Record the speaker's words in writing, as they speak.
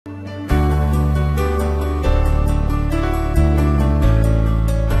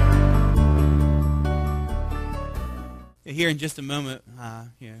here in just a moment,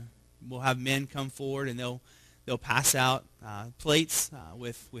 we'll have men come forward and they'll pass out plates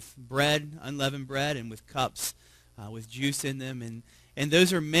with bread, unleavened bread, and with cups with juice in them, and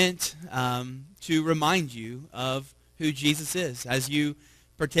those are meant to remind you of who Jesus is. As you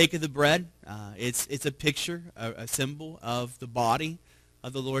partake of the bread, it's a picture, a symbol of the body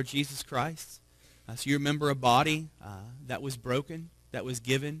of the Lord Jesus Christ. So you remember a body that was broken, that was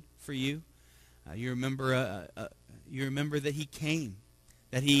given for you. You remember that he came,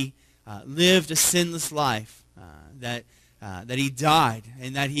 that he lived a sinless life, that he died,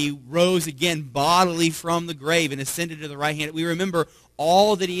 and that he rose again bodily from the grave and ascended to the right hand. We remember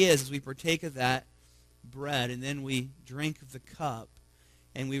all that he is as we partake of that bread, and then we drink of the cup,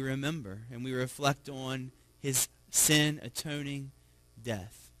 and we remember and we reflect on his sin-atoning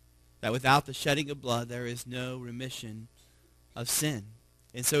death, that without the shedding of blood there is no remission of sin.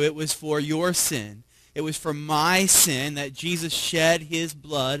 And so it was for your sin, it was for my sin that Jesus shed his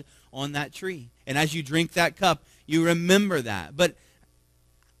blood on that tree. And as you drink that cup, you remember that. But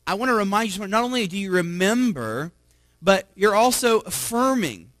I want to remind you, not only do you remember, but you're also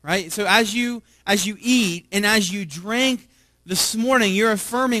affirming, right? So as you eat and as you drink this morning, you're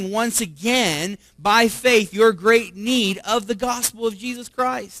affirming once again by faith your great need of the gospel of Jesus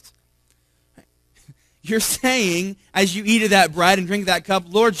Christ. You're saying, as you eat of that bread and drink that cup,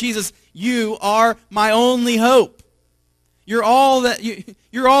 Lord Jesus, you are my only hope. You're all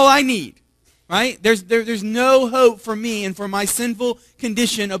I need, right? There's no hope for me and for my sinful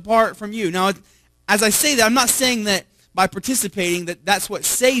condition apart from you. Now, as I say that, I'm not saying that by participating that's what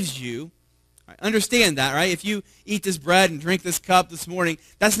saves you. I understand that, right? If you eat this bread and drink this cup this morning,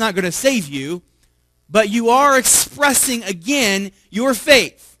 that's not going to save you. But you are expressing again your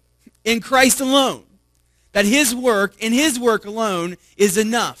faith in Christ alone. That his work and his work alone is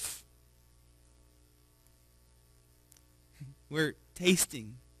enough. We're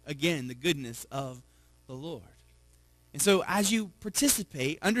tasting, again, the goodness of the Lord. And so as you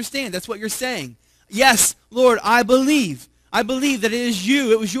participate, understand that's what you're saying. Yes, Lord, I believe. I believe that it is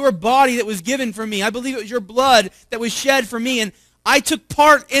you. It was your body that was given for me. I believe it was your blood that was shed for me, and I took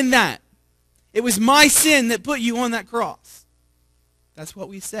part in that. It was my sin that put you on that cross. That's what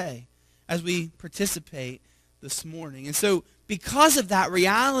we say as we participate this morning. And so because of that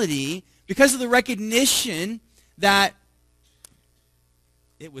reality, because of the recognition that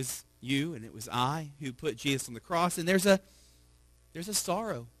it was you and it was I who put Jesus on the cross, and there's a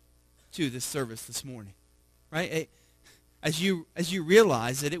sorrow to this service this morning, right? As you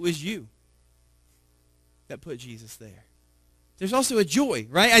realize that it was you that put Jesus there. There's also a joy,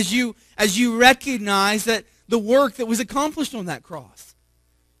 right? As you recognize that the work that was accomplished on that cross.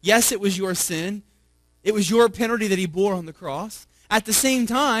 Yes, it was your sin. It was your penalty that he bore on the cross. At the same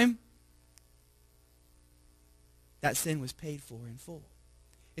time, that sin was paid for in full.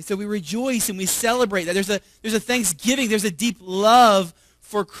 And so we rejoice and we celebrate that. There's a thanksgiving. There's a deep love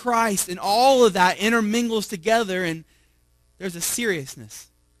for Christ, and all of that intermingles together, and there's a seriousness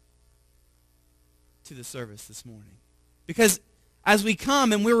to the service this morning. Because as we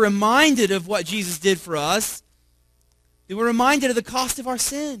come and we're reminded of what Jesus did for us, then we're reminded of the cost of our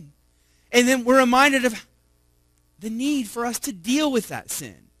sin. And then we're reminded of the need for us to deal with that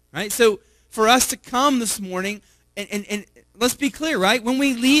sin, right? So for us to come this morning, and let's be clear, right? When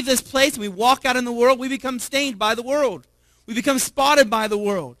we leave this place and we walk out in the world, we become stained by the world. We become spotted by the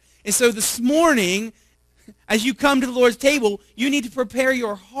world. And so this morning, as you come to the Lord's table, you need to prepare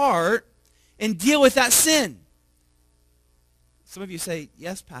your heart and deal with that sin. Some of you say,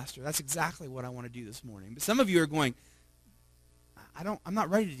 yes, Pastor, that's exactly what I want to do this morning. But some of you are going, I'm not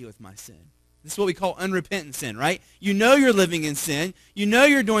ready to deal with my sin. This is what we call unrepentant sin, right? You know you're living in sin. You know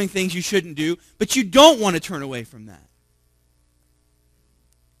you're doing things you shouldn't do, but you don't want to turn away from that.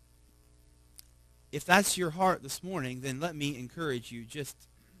 If that's your heart this morning, then let me encourage you just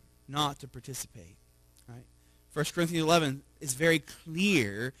not to participate, right? 1 Corinthians 11 is very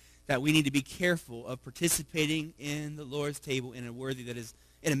clear that we need to be careful of participating in the Lord's table in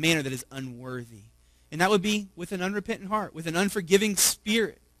a manner that is unworthy. And that would be with an unrepentant heart, with an unforgiving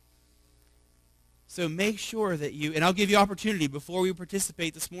spirit. So make sure that and I'll give you opportunity before we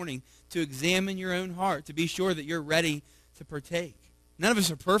participate this morning to examine your own heart, to be sure that you're ready to partake. None of us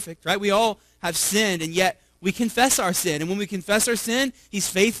are perfect, right? We all have sinned, and yet we confess our sin. And when we confess our sin, he's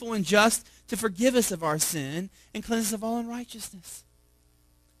faithful and just to forgive us of our sin and cleanse us of all unrighteousness.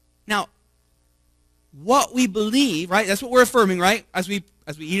 Now, what we believe, right? That's what we're affirming, right? As we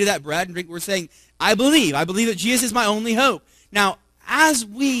eat of that bread and drink, we're saying, I believe that Jesus is my only hope. Now, as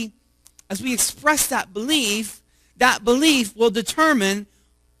we express that belief will determine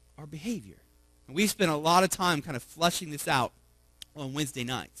our behavior. And we've spent a lot of time kind of fleshing this out on Wednesday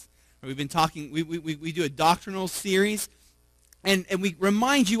nights. We've been talking, we do a doctrinal series, and we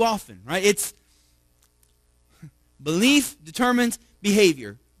remind you often, right? It's belief determines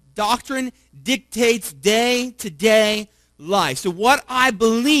behavior. Doctrine dictates day-to-day life. So what I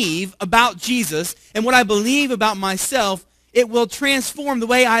believe about Jesus and what I believe about myself, it will transform the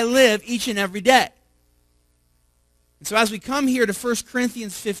way I live each and every day. And so as we come here to 1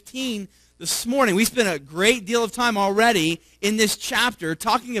 Corinthians 15 this morning, we spent a great deal of time already in this chapter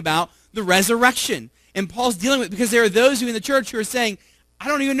talking about the resurrection. And Paul's dealing with it because there are those who in the church who are saying, I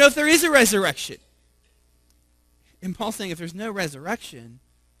don't even know if there is a resurrection. And Paul's saying if there's no resurrection,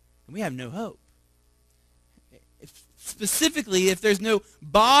 then we have no hope. Specifically, if there's no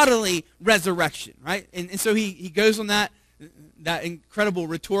bodily resurrection, right? And so he goes on that incredible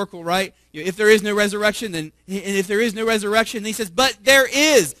rhetorical, right? If there is no resurrection, then, and if there is no resurrection, then he says, but there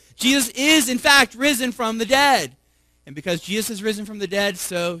is. Jesus is, in fact, risen from the dead. And because Jesus is risen from the dead,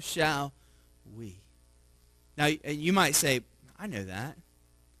 so shall we. Now, and you might say, I know that.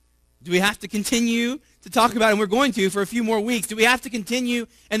 Do we have to continue to talk about it? And we're going to for a few more weeks. Do we have to continue?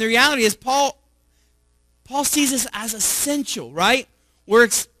 And the reality is Paul sees this as essential, right?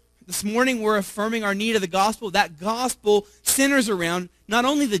 This morning we're affirming our need of the gospel. That gospel centers around not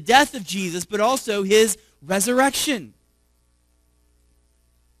only the death of Jesus, but also his resurrection.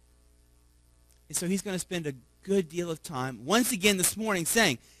 And so he's going to spend a good deal of time, once again this morning,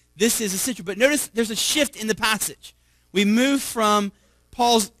 saying this is essential. But notice there's a shift in the passage. We move from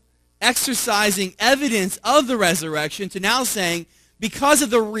Paul's exercising evidence of the resurrection to now saying, because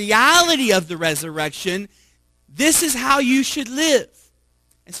of the reality of the resurrection, this is how you should live.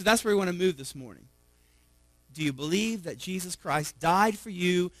 And so that's where we want to move this morning. Do you believe that Jesus Christ died for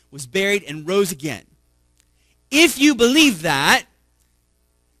you, was buried, and rose again? If you believe that,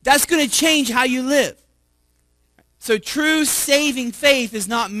 that's going to change how you live. So true saving faith is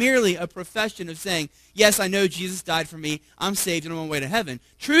not merely a profession of saying, yes, I know Jesus died for me, I'm saved, and I'm on my way to heaven.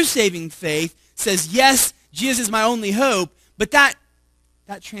 True saving faith says, yes, Jesus is my only hope, but that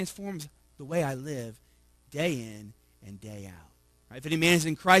transforms the way I live day in and day out. Right? If any man is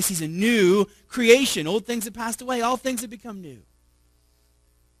in Christ, he's a new creation. Old things have passed away, all things have become new.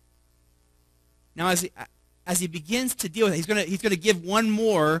 Now, as he begins to deal with it, he's going to give one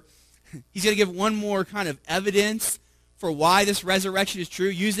more kind of evidence for why this resurrection is true,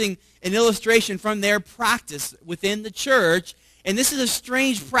 using an illustration from their practice within the church. And this is a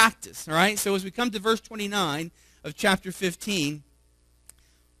strange practice, all right? So as we come to verse 29 of chapter 15,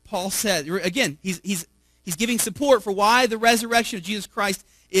 Paul said, again, he's giving support for why the resurrection of Jesus Christ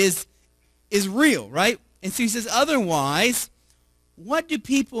is real, right? And so he says, otherwise, what do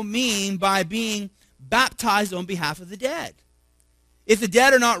people mean by being baptized on behalf of the dead? If the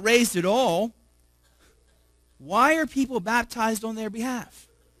dead are not raised at all, why are people baptized on their behalf?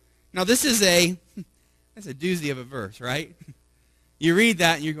 Now, that's a doozy of a verse, right? You read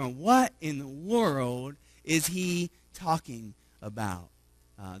that and you're going, what in the world is he talking about?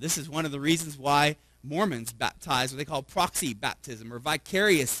 This is one of the reasons why Mormons baptize what they call proxy baptism or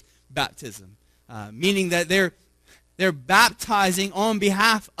vicarious baptism, meaning that they're baptizing on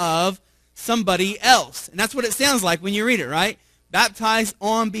behalf of somebody else. And that's what it sounds like when you read it, right? Baptized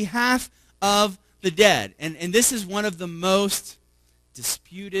on behalf of the dead. And this is one of the most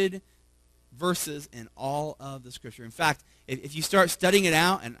disputed verses in all of the Scripture. In fact, if you start studying it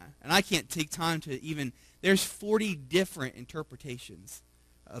out, and I can't take time to even, there's 40 different interpretations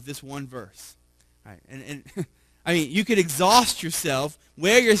of this one verse. Right? And I mean, you could exhaust yourself,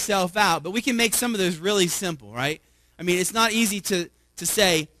 wear yourself out, but we can make some of those really simple, right? I mean, it's not easy to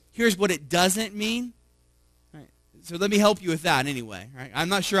say, here's what it doesn't mean. Right? So let me help you with that anyway. Right? I'm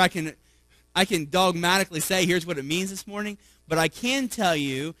not sure I can dogmatically say, here's what it means this morning, but I can tell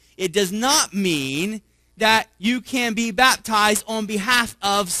you it does not mean that you can be baptized on behalf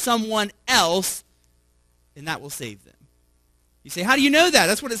of someone else, and that will save them. You say, how do you know that?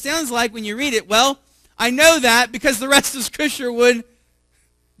 That's what it sounds like when you read it. Well, I know that because the rest of Scripture would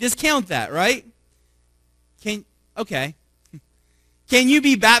discount that, right? Okay. Can you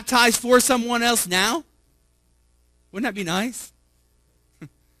be baptized for someone else now? Wouldn't that be nice?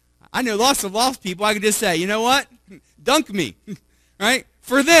 I know lots of lost people. I could just say, you know what? Dunk me, right?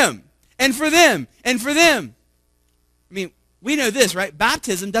 For them, and for them, and for them. I mean, we know this, right?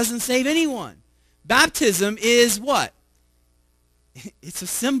 Baptism doesn't save anyone. Baptism is what? It's a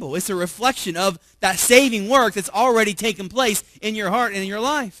symbol. It's a reflection of that saving work that's already taken place in your heart and in your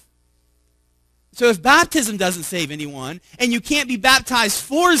life. So if baptism doesn't save anyone, and you can't be baptized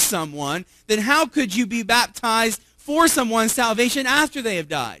for someone, then how could you be baptized for someone's salvation after they have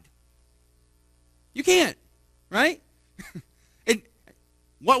died? You can't, right? And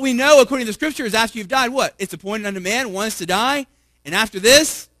what we know according to the Scripture is after you've died, what? It's appointed unto man once to die, and after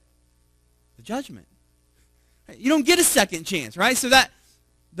this, the judgment. You don't get a second chance, right? So that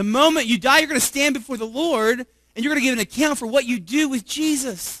the moment you die, you're going to stand before the Lord, and you're going to give an account for what you do with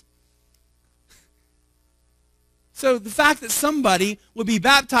Jesus. So the fact that somebody would be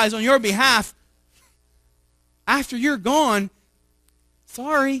baptized on your behalf after you're gone,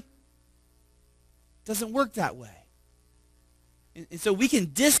 sorry, doesn't work that way. And so we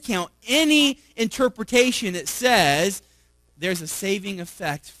can discount any interpretation that says there's a saving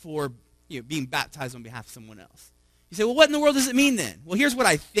effect for being baptized on behalf of someone else. You say, well, what in the world does it mean then? Well, here's what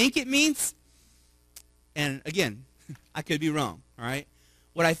I think it means. And again, I could be wrong, all right?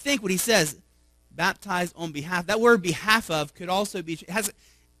 What he says, baptized on behalf, that word behalf of could also be, has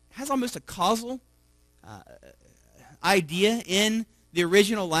almost a causal idea in the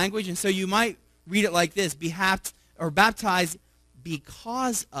original language. And so you might read it like this, behalf or baptized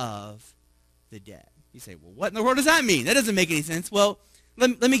because of the dead. You say, well, what in the world does that mean? That doesn't make any sense. Well,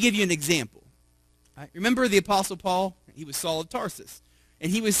 let me give you an example. Right? Remember the Apostle Paul? He was Saul of Tarsus.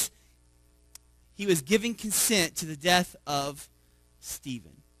 And he was giving consent to the death of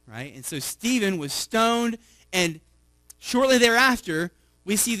Stephen. Right? And so Stephen was stoned, and shortly thereafter,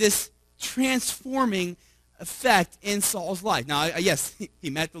 we see this transforming effect in Saul's life. Now, yes, he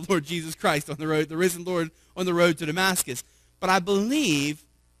met the Lord Jesus Christ on the road, the risen Lord on the road to Damascus. But I believe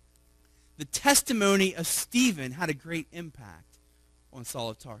the testimony of Stephen had a great impact on Saul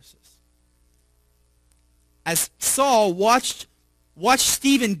of Tarsus. As Saul watched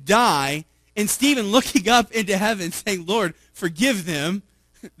Stephen die, and Stephen looking up into heaven saying, Lord, forgive them.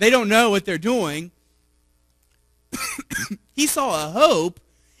 They don't know what they're doing. He saw a hope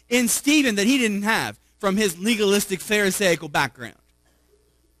in Stephen that he didn't have from his legalistic Pharisaical background.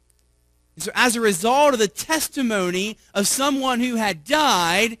 And so as a result of the testimony of someone who had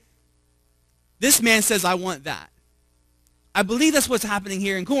died, this man says, I want that. I believe that's what's happening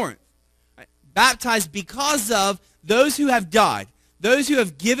here in Corinth. Right? Baptized because of those who have died, those who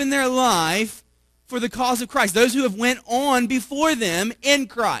have given their life for the cause of Christ, those who have went on before them in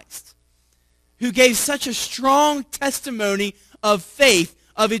Christ, who gave such a strong testimony of faith,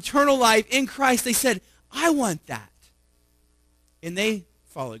 of eternal life in Christ. They said, I want that. And they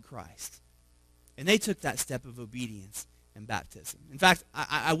followed Christ. And they took that step of obedience and baptism. In fact,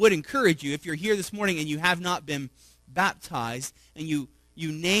 I would encourage you, if you're here this morning and you have not been baptized and you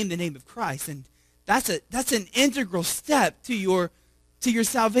name the name of Christ, and that's an integral step to your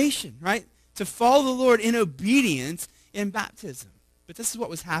salvation, right? To follow the Lord in obedience in baptism. But this is what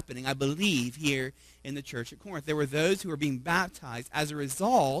was happening, I believe, here in the church at Corinth. There were those who were being baptized as a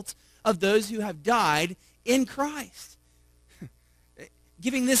result of those who have died in Christ.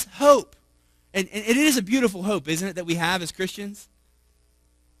 Giving this hope. And it is a beautiful hope, isn't it, that we have as Christians?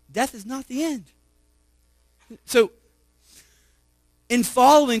 Death is not the end. So, in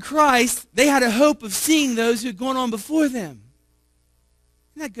following Christ, they had a hope of seeing those who had gone on before them.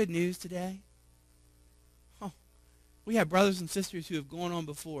 Isn't that good news today? Oh, we have brothers and sisters who have gone on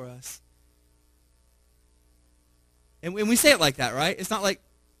before us. And we say it like that, right? It's not like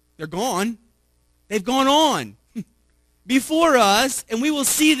they're gone. They've gone on before us, and we will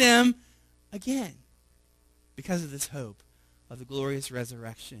see them again because of this hope of the glorious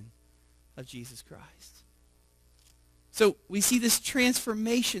resurrection of Jesus Christ. So we see this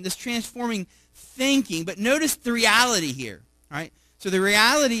transformation, this transforming thinking, but notice the reality here, right? So the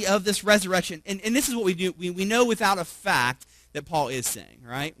reality of this resurrection, and this is what we do. We know without a fact that Paul is saying,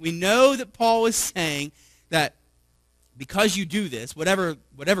 right? We know that Paul is saying that because you do this, whatever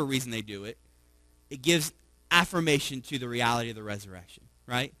reason they do it, it gives affirmation to the reality of the resurrection,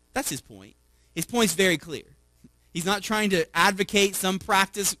 right? That's his point. His point's very clear. He's not trying to advocate some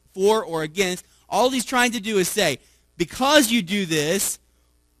practice for or against. All he's trying to do is say, because you do this,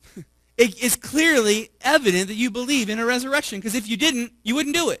 it is clearly evident that you believe in a resurrection, because if you didn't, you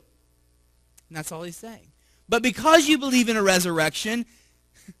wouldn't do it. And that's all he's saying. But because you believe in a resurrection,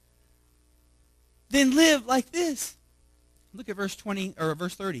 then live like this. Look at verse 20 or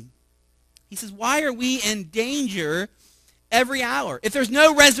verse 30. He says, why are we in danger every hour? If there's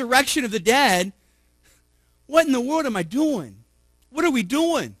no resurrection of the dead, what in the world am I doing? What are we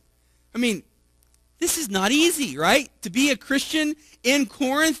doing? I mean, this is not easy, right? To be a Christian in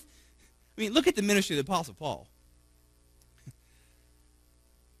Corinth. I mean, look at the ministry of the Apostle Paul.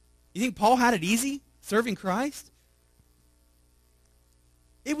 You think Paul had it easy serving Christ?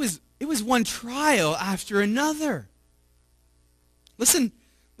 It was one trial after another. Listen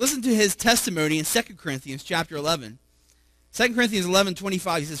to his testimony in 2 Corinthians chapter 11. 2 Corinthians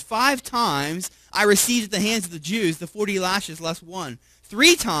 11:25, he says, 5 times I received at the hands of the Jews the 40 lashes less one.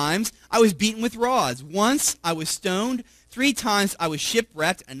 3 times I was beaten with rods. Once I was stoned. 3 times I was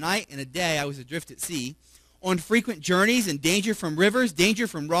shipwrecked. A night and a day I was adrift at sea. On frequent journeys and danger from rivers, danger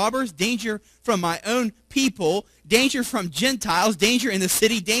from robbers, danger from my own people, danger from Gentiles, danger in the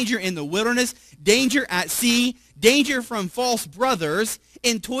city, danger in the wilderness, danger at sea, danger from false brothers,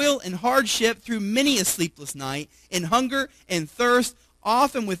 in toil and hardship through many a sleepless night, in hunger and thirst,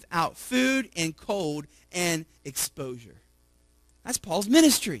 often without food and cold and exposure. That's Paul's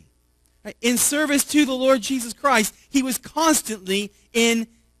ministry. Right? In service to the Lord Jesus Christ, he was constantly in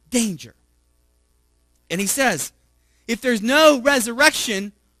danger. And he says, if there's no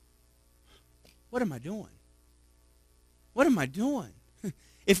resurrection, what am I doing? What am I doing?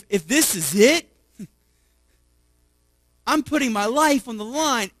 If this is it, I'm putting my life on the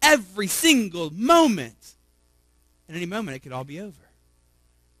line every single moment. At any moment, it could all be over.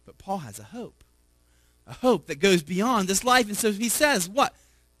 But Paul has a hope that goes beyond this life. And so he says, what?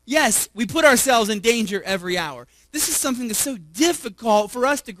 Yes, we put ourselves in danger every hour. This is something that's so difficult for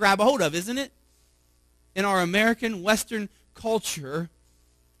us to grab a hold of, isn't it? In our American Western culture,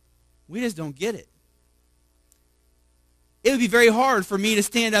 we just don't get it. It would be very hard for me to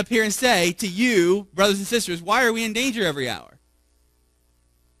stand up here and say to you, brothers and sisters, why are we in danger every hour?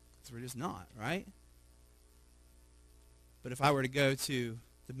 Because we're just not, right? But if I were to go to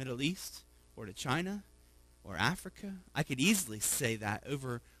the Middle East or to China or Africa, I could easily say that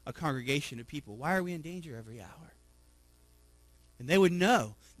over a congregation of people. Why are we in danger every hour? And they would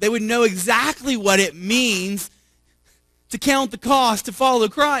know. They would know exactly what it means to count the cost to follow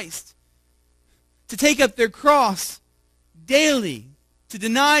Christ, to take up their cross daily, to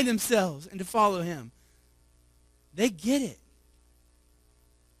deny themselves and to follow him. They get it.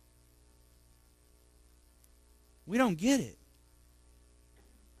 We don't get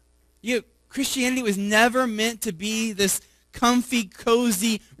it. Christianity was never meant to be this comfy,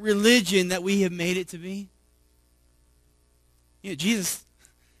 cozy religion that we have made it to be. Jesus,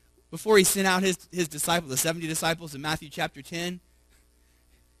 before he sent out his disciples, the 70 disciples in Matthew chapter 10,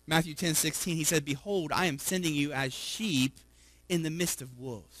 Matthew 10:16, he said, behold, I am sending you as sheep in the midst of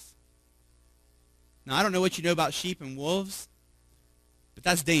wolves. Now, I don't know what you know about sheep and wolves, but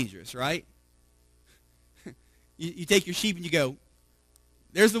that's dangerous, right? You take your sheep and you go,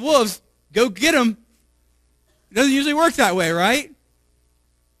 there's the wolves, go get them. It doesn't usually work that way, right?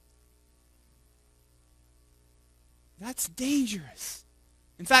 That's dangerous.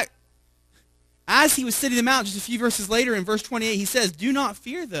 In fact, as he was sending them out, just a few verses later in verse 28, he says, do not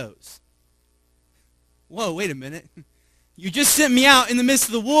fear those. Whoa, wait a minute. You just sent me out in the midst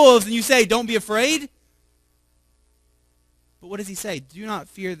of the wolves and you say, don't be afraid? But what does he say? Do not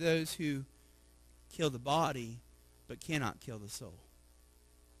fear those who kill the body but cannot kill the soul.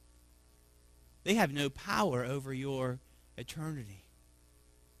 They have no power over your eternity.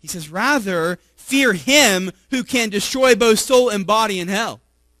 He says, rather, fear him who can destroy both soul and body in hell.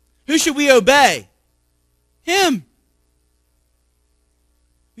 Who should we obey? Him.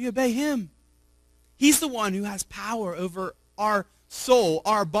 We obey him. He's the one who has power over our soul,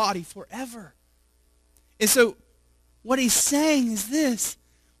 our body forever. And so what he's saying is this.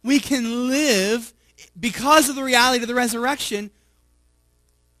 We can live, because of the reality of the resurrection,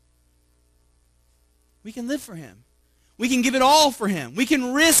 we can live for him. We can give it all for him. We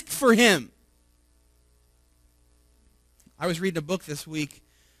can risk for him. I was reading a book this week.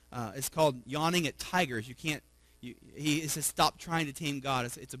 It's called Yawning at Tigers. He says, Stop Trying to Tame God.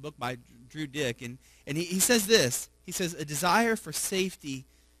 It's a book by Drew Dick. And he says this. He says, a desire for safety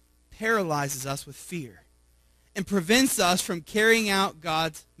paralyzes us with fear and prevents us from carrying out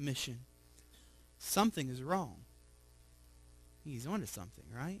God's mission. Something is wrong. He's onto something,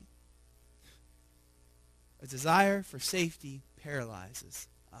 right? A desire for safety paralyzes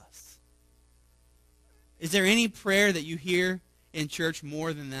us. Is there any prayer that you hear in church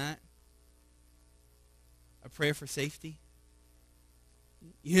more than that? A prayer for safety?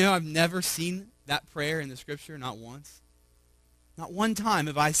 You know, I've never seen that prayer in the scripture, not once. Not one time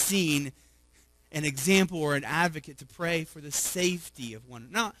have I seen an example or an advocate to pray for the safety of one.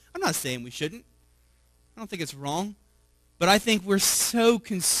 Now, I'm not saying we shouldn't. I don't think it's wrong. But I think we're so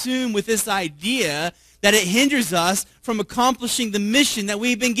consumed with this idea that it hinders us from accomplishing the mission that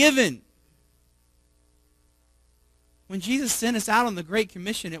we've been given. When Jesus sent us out on the Great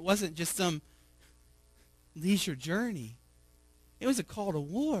Commission, it wasn't just some leisure journey. It was a call to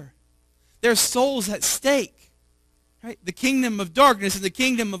war. There are souls at stake. Right? The kingdom of darkness and the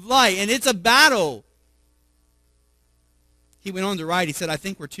kingdom of light, and it's a battle. He went on to write, he said, I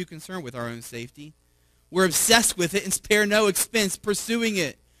think we're too concerned with our own safety. We're obsessed with it and spare no expense pursuing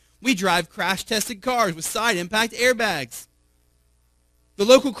it. We drive crash-tested cars with side impact airbags. The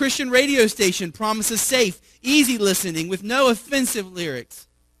local Christian radio station promises safe, easy listening with no offensive lyrics.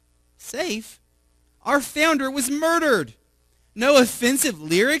 Safe? Our founder was murdered. No offensive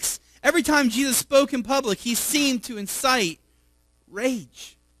lyrics? Every time Jesus spoke in public, he seemed to incite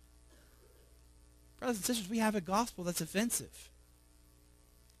rage. Brothers and sisters, we have a gospel that's offensive.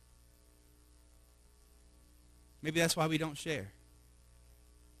 Maybe that's why we don't share.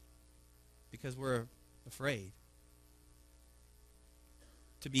 Because we're afraid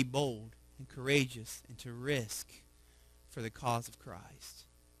to be bold and courageous and to risk for the cause of Christ.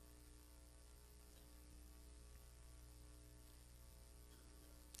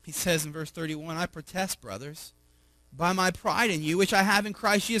 He says in verse 31, I protest, brothers, by my pride in you, which I have in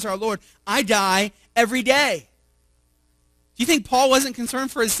Christ Jesus our Lord, I die every day. Do you think Paul wasn't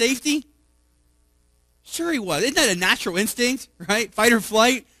concerned for his safety? Sure he was. Isn't that a natural instinct, right? Fight or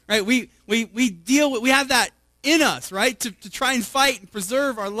flight, right? We have that in us, right? To try and fight and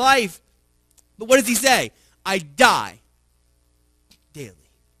preserve our life. But what does he say? I die daily.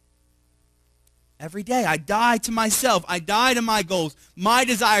 Every day I die to myself. I die to my goals, my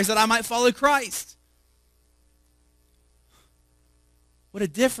desires that I might follow Christ. What a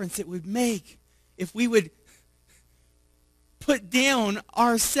difference it would make if we would put down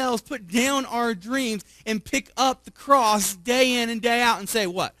ourselves, put down our dreams, and pick up the cross day in and day out and say,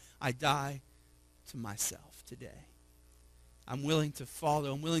 what? I die to myself today. I'm willing to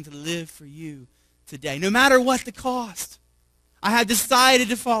follow. I'm willing to live for you today, no matter what the cost. I have decided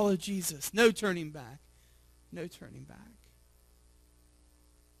to follow Jesus. No turning back. No turning back.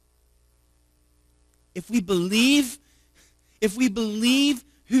 If we believe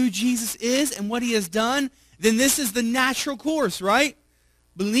who Jesus is and what he has done, then this is the natural course, right?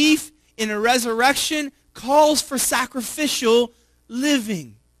 Belief in a resurrection calls for sacrificial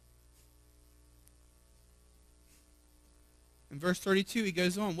living. In verse 32, he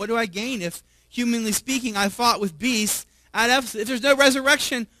goes on, what do I gain if, humanly speaking, I fought with beasts at Ephesus? If there's no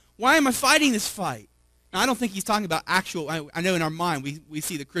resurrection, why am I fighting this fight? Now, I don't think he's talking about actual, I know in our mind we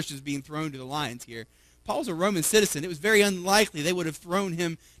see the Christians being thrown to the lions here. Paul's a Roman citizen. It was very unlikely they would have thrown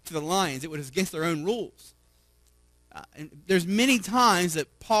him to the lions. It was against their own rules. And there's many times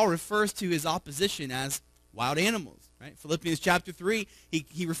that Paul refers to his opposition as wild animals. Right? Philippians chapter 3,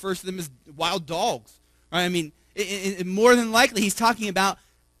 he refers to them as wild dogs. Right? I mean, more than likely he's talking about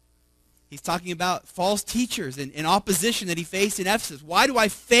false teachers and opposition that he faced in Ephesus. Why do I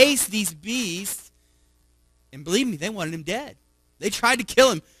face these beasts? And believe me, they wanted him dead. They tried to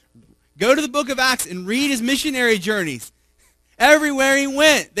kill him. Go to the book of Acts and read his missionary journeys. Everywhere he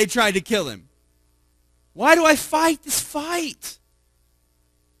went, they tried to kill him. Why do I fight this fight?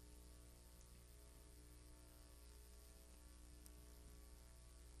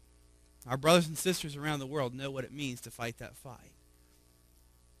 Our brothers and sisters around the world know what it means to fight that fight.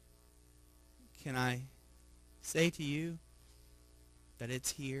 Can I say to you that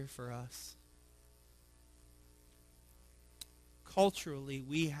it's here for us? Culturally,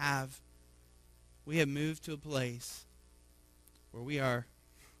 we have moved to a place where we're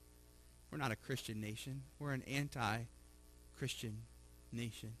not a Christian nation. We're an anti-Christian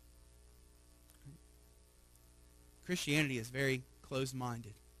nation. Christianity is very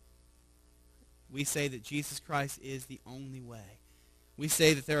closed-minded. We say that Jesus Christ is the only way. We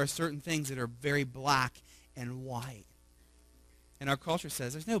say that there are certain things that are very black and white. And our culture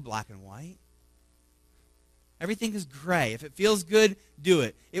says there's no black and white. Everything is gray. If it feels good, do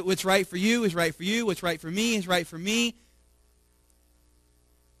it. What's right for you is right for you. What's right for me is right for me.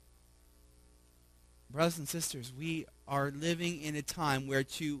 Brothers and sisters, we are living in a time where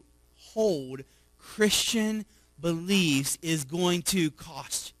to hold Christian beliefs is going to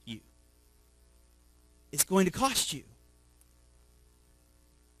cost you. It's going to cost you.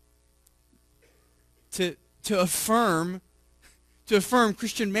 To affirm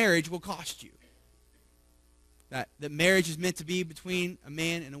Christian marriage will cost you. That marriage is meant to be between a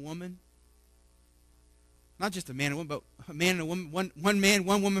man and a woman. Not just a man and a woman, but a man and a woman, one man,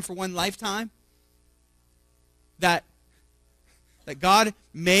 one woman for one lifetime. That God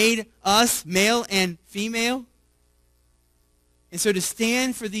made us male and female. And so to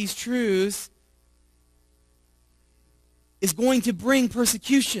stand for these truths is going to bring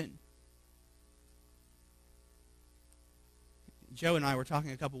persecution. Joe and I were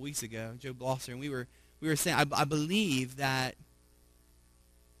talking a couple weeks ago, Joe Blosser, and we were saying, I believe that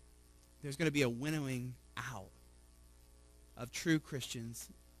there's going to be a winnowing out of true Christians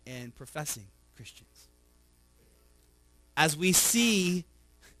and professing Christians. As we see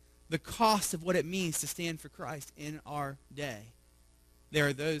the cost of what it means to stand for Christ in our day, there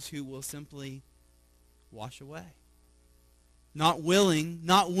are those who will simply wash away. Not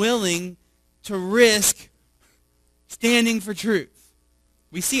willing to risk standing for truth.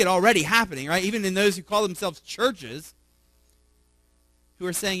 We see it already happening, right? Even in those who call themselves churches, who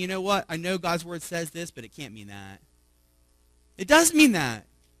are saying, you know what, I know God's word says this, but it can't mean that. It does mean that.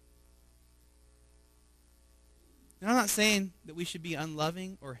 And I'm not saying that we should be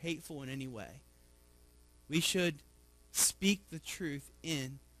unloving or hateful in any way. We should speak the truth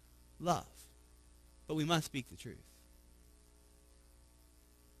in love. But we must speak the truth.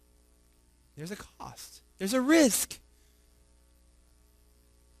 There's a cost. There's a risk.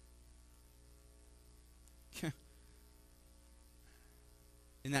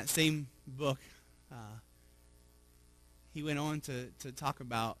 In that same book, he went on to talk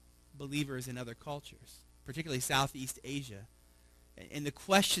about believers in other cultures, particularly Southeast Asia, and the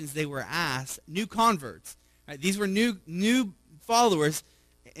questions they were asked. New converts, right? These were new followers,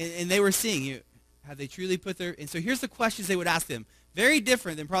 and they were seeing, have they truly put their... And so here's the questions they would ask them. Very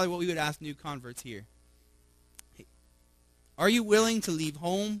different than probably what we would ask new converts here. Are you willing to leave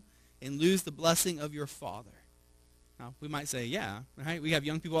home and lose the blessing of your father? Now, we might say, yeah, right? We have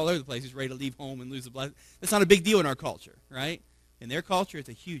young people all over the place who's ready to leave home and lose the blessing. That's not a big deal in our culture, right? In their culture, it's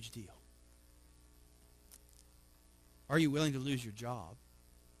a huge deal. Are you willing to lose your job?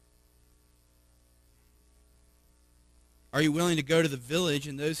 Are you willing to go to the village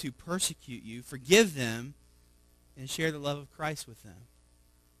and those who persecute you, forgive them, and share the love of Christ with them?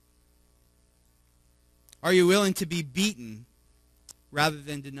 Are you willing to be beaten rather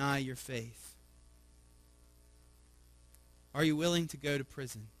than deny your faith? Are you willing to go to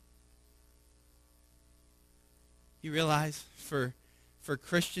prison? You realize for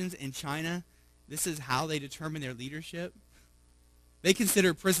Christians in China, this is how they determine their leadership. They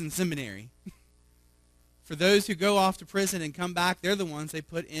consider prison seminary. For those who go off to prison and come back, they're the ones they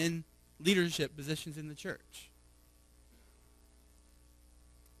put in leadership positions in the church.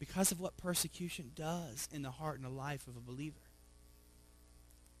 Because of what persecution does in the heart and the life of a believer.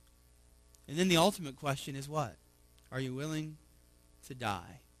 And then the ultimate question is what? Are you willing to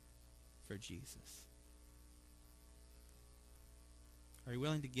die for Jesus? Are you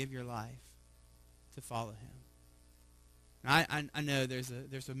willing to give your life to follow him? Now, I know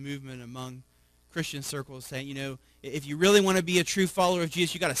there's a movement among Christian circles saying, if you really want to be a true follower of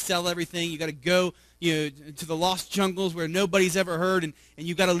Jesus, you got to sell everything. You got to go, to the lost jungles where nobody's ever heard, and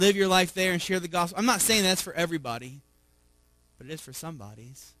you got to live your life there and share the gospel. I'm not saying that's for everybody, but it is for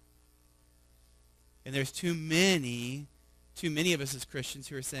somebody's. And there's too many of us as Christians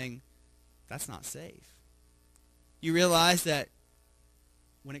who are saying, that's not safe. You realize that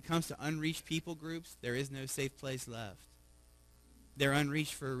when it comes to unreached people groups, there is no safe place left. They're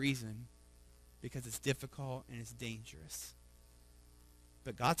unreached for a reason, because it's difficult and it's dangerous.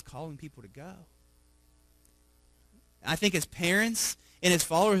 But God's calling people to go. I think as parents and as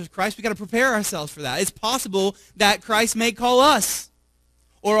followers of Christ, we've got to prepare ourselves for that. It's possible that Christ may call us,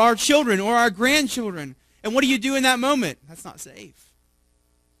 or our children, or our grandchildren. And what do you do in that moment? That's not safe.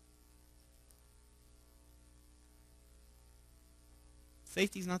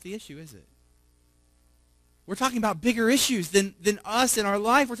 Safety's not the issue, is it? We're talking about bigger issues than us in our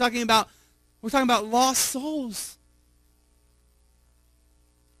life. We're talking about lost souls.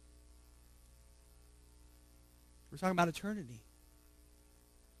 We're talking about eternity.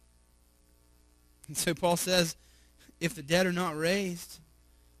 And so Paul says, if the dead are not raised,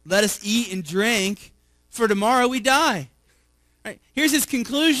 let us eat and drink, for tomorrow we die. Right? Here's his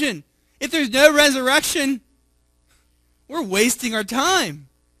conclusion. If there's no resurrection, we're wasting our time.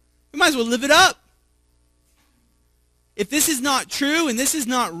 We might as well live it up. If this is not true and this is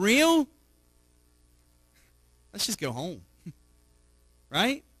not real, let's just go home.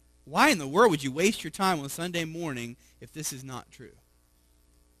 Right? Why in the world would you waste your time on Sunday morning if this is not true?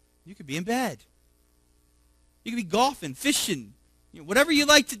 You could be in bed. You could be golfing, fishing, whatever you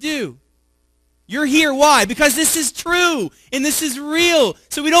like to do. You're here. Why? Because this is true and this is real.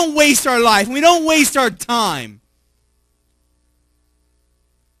 So we don't waste our life and we don't waste our time.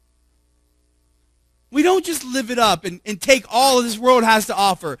 We don't just live it up and take all this world has to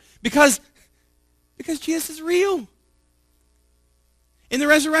offer because Jesus is real. And the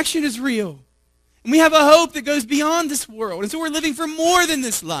resurrection is real. And we have a hope that goes beyond this world. And so we're living for more than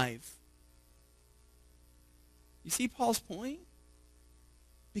this life. You see Paul's point?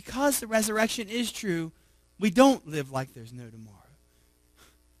 Because the resurrection is true, we don't live like there's no tomorrow.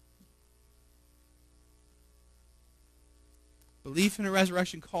 Belief in a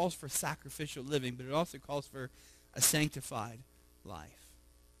resurrection calls for sacrificial living, but it also calls for a sanctified life.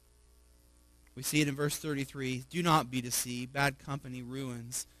 We see it in verse 33. Do not be deceived. Bad company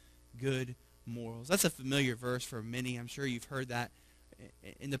ruins good morals. That's a familiar verse for many. I'm sure you've heard that.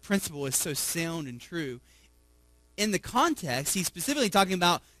 And the principle is so sound and true. In the context, he's specifically talking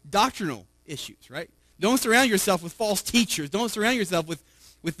about doctrinal issues, right? Don't surround yourself with false teachers. Don't surround yourself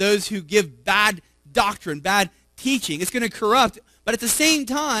with those who give bad doctrine, bad teaching. It's going to corrupt. But at the same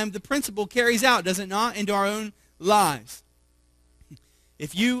time, the principle carries out, does it not, into our own lives.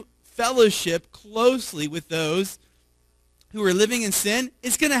 If you fellowship closely with those who are living in sin,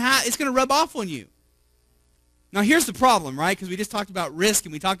 it's going to rub off on you. Now here's the problem, right? Because we just talked about risk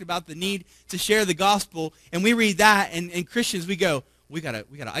and we talked about the need to share the gospel, and we read that, and Christians, we go, we gotta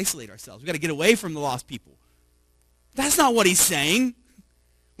isolate ourselves. We gotta get away from the lost people. That's not what he's saying.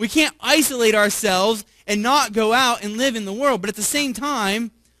 We can't isolate ourselves and not go out and live in the world. But at the same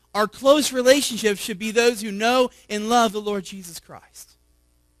time, our close relationships should be those who know and love the Lord Jesus Christ.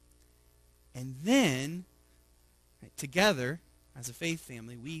 And then, together, as a faith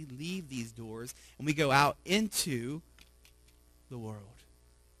family, we leave these doors and we go out into the world.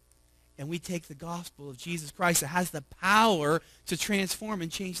 And we take the gospel of Jesus Christ that has the power to transform and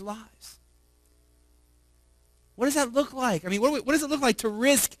change lives. What does that look like? I mean, what does it look like to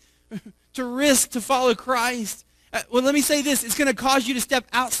risk to follow Christ? Well, let me say this. It's going to cause you to step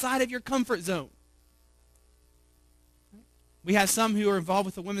outside of your comfort zone. We have some who are involved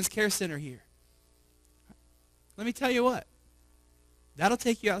with the Women's Care Center here. Let me tell you what. That'll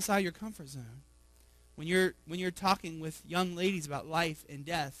take you outside your comfort zone. When you're talking with young ladies about life and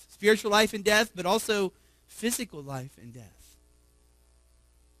death, spiritual life and death, but also physical life and death.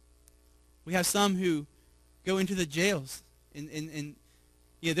 We have some who go into the jails and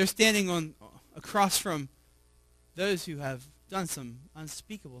they're standing across from those who have done some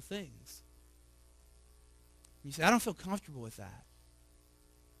unspeakable things. You say, I don't feel comfortable with that.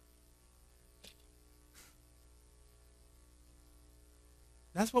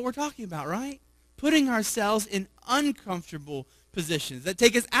 That's what we're talking about, right? Putting ourselves in uncomfortable positions that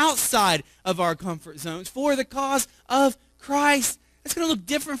take us outside of our comfort zones for the cause of Christ. It's going to look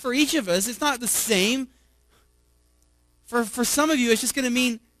different for each of us. It's not the same. For some of you, it's just going to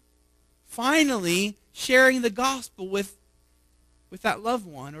mean finally sharing the gospel with that loved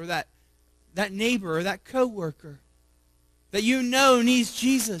one or that neighbor or that coworker that you know needs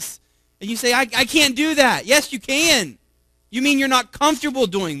Jesus. And you say, I can't do that. Yes, you can. You mean you're not comfortable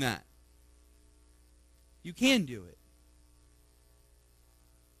doing that? You can do it.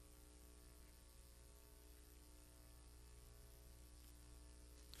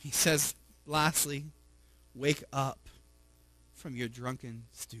 He says, lastly, wake up from your drunken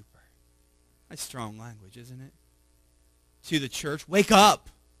stupor. That's strong language, isn't it? To the church, wake up.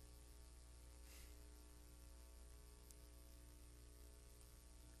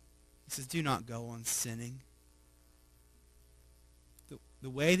 He says, do not go on sinning. The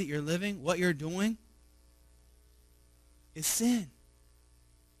way that you're living, what you're doing, is sin.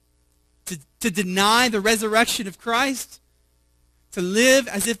 To deny the resurrection of Christ, to live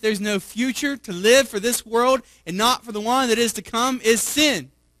as if there's no future, to live for this world and not for the one that is to come, is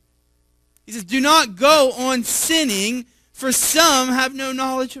sin. He says, do not go on sinning, for some have no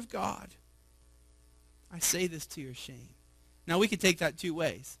knowledge of God. I say this to your shame. Now, we could take that two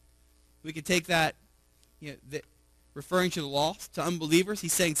ways. We could take that, referring to the lost, to unbelievers.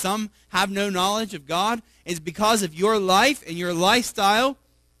 He's saying some have no knowledge of God. It's because of your life and your lifestyle.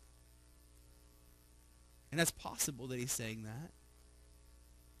 And that's possible that he's saying that.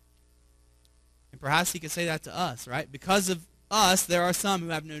 And perhaps he could say that to us, right? Because of us, there are some who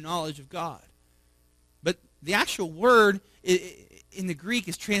have no knowledge of God. But the actual word in the Greek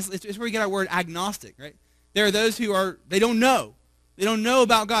is translated. It's where we get our word agnostic, right? There are those who they don't know. They don't know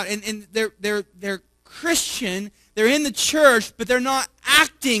about God. And they're Christian. They're in the church, but they're not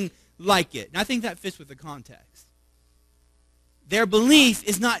acting like it. And I think that fits with the context. Their belief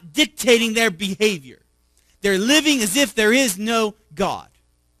is not dictating their behavior. They're living as if there is no God.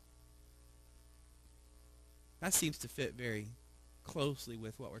 That seems to fit very closely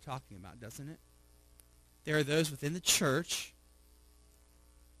with what we're talking about, doesn't it? There are those within the church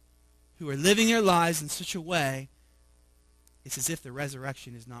who are living their lives in such a way, it's as if the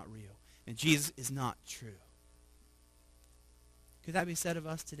resurrection is not real and Jesus is not true. Could that be said of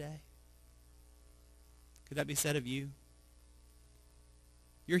us today? Could that be said of you?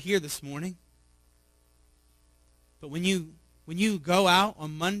 You're here this morning. But when you go out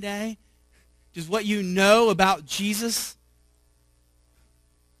on Monday, does what you know about Jesus,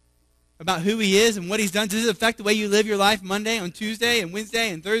 about who he is and what he's done, does it affect the way you live your life Monday, on Tuesday, and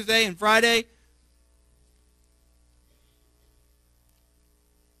Wednesday, and Thursday, and Friday?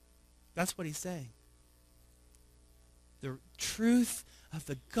 That's what he's saying. The truth of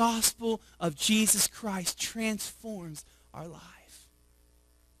the gospel of Jesus Christ transforms our life.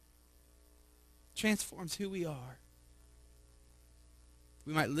 Transforms who we are.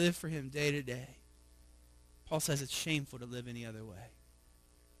 We might live for him day to day. Paul says it's shameful to live any other way.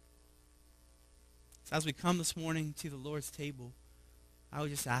 So as we come this morning to the Lord's table, I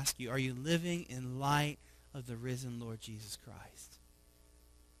would just ask you, are you living in light of the risen Lord Jesus Christ?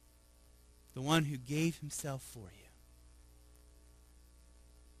 The one who gave himself for you.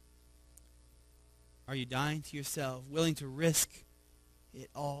 Are you dying to yourself, willing to risk it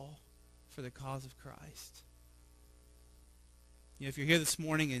all for the cause of Christ? You know, if you're here this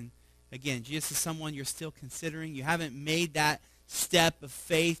morning and, again, Jesus is someone you're still considering, you haven't made that step of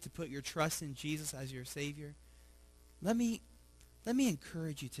faith to put your trust in Jesus as your Savior, let me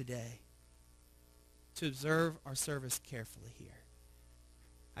encourage you today to observe our service carefully here.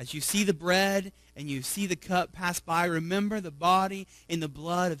 As you see the bread and you see the cup pass by, remember the body and the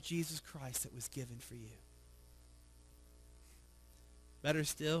blood of Jesus Christ that was given for you. Better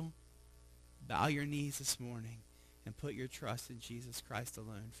still, bow your knees this morning and put your trust in Jesus Christ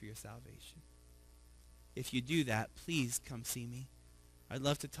alone for your salvation. If you do that, please come see me. I'd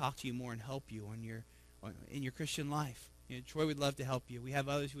love to talk to you more and help you in your Christian life. You know, Troy would love to help you. We have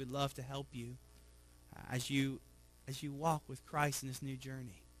others who would love to help you as you walk with Christ in this new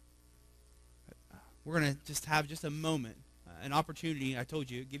journey. We're going to just have just a moment, an opportunity, I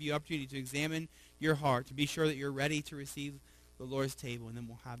told you, give you an opportunity to examine your heart, to be sure that you're ready to receive the Lord's table, and then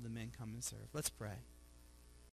we'll have the men come and serve. Let's pray.